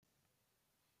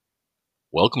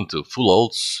Welcome to Full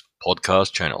Alt's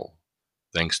podcast channel.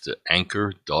 Thanks to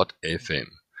Anchor.fm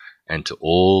and to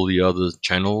all the other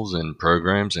channels and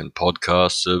programs and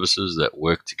podcast services that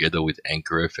work together with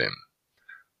Anchor FM.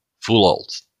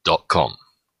 FullAlt.com.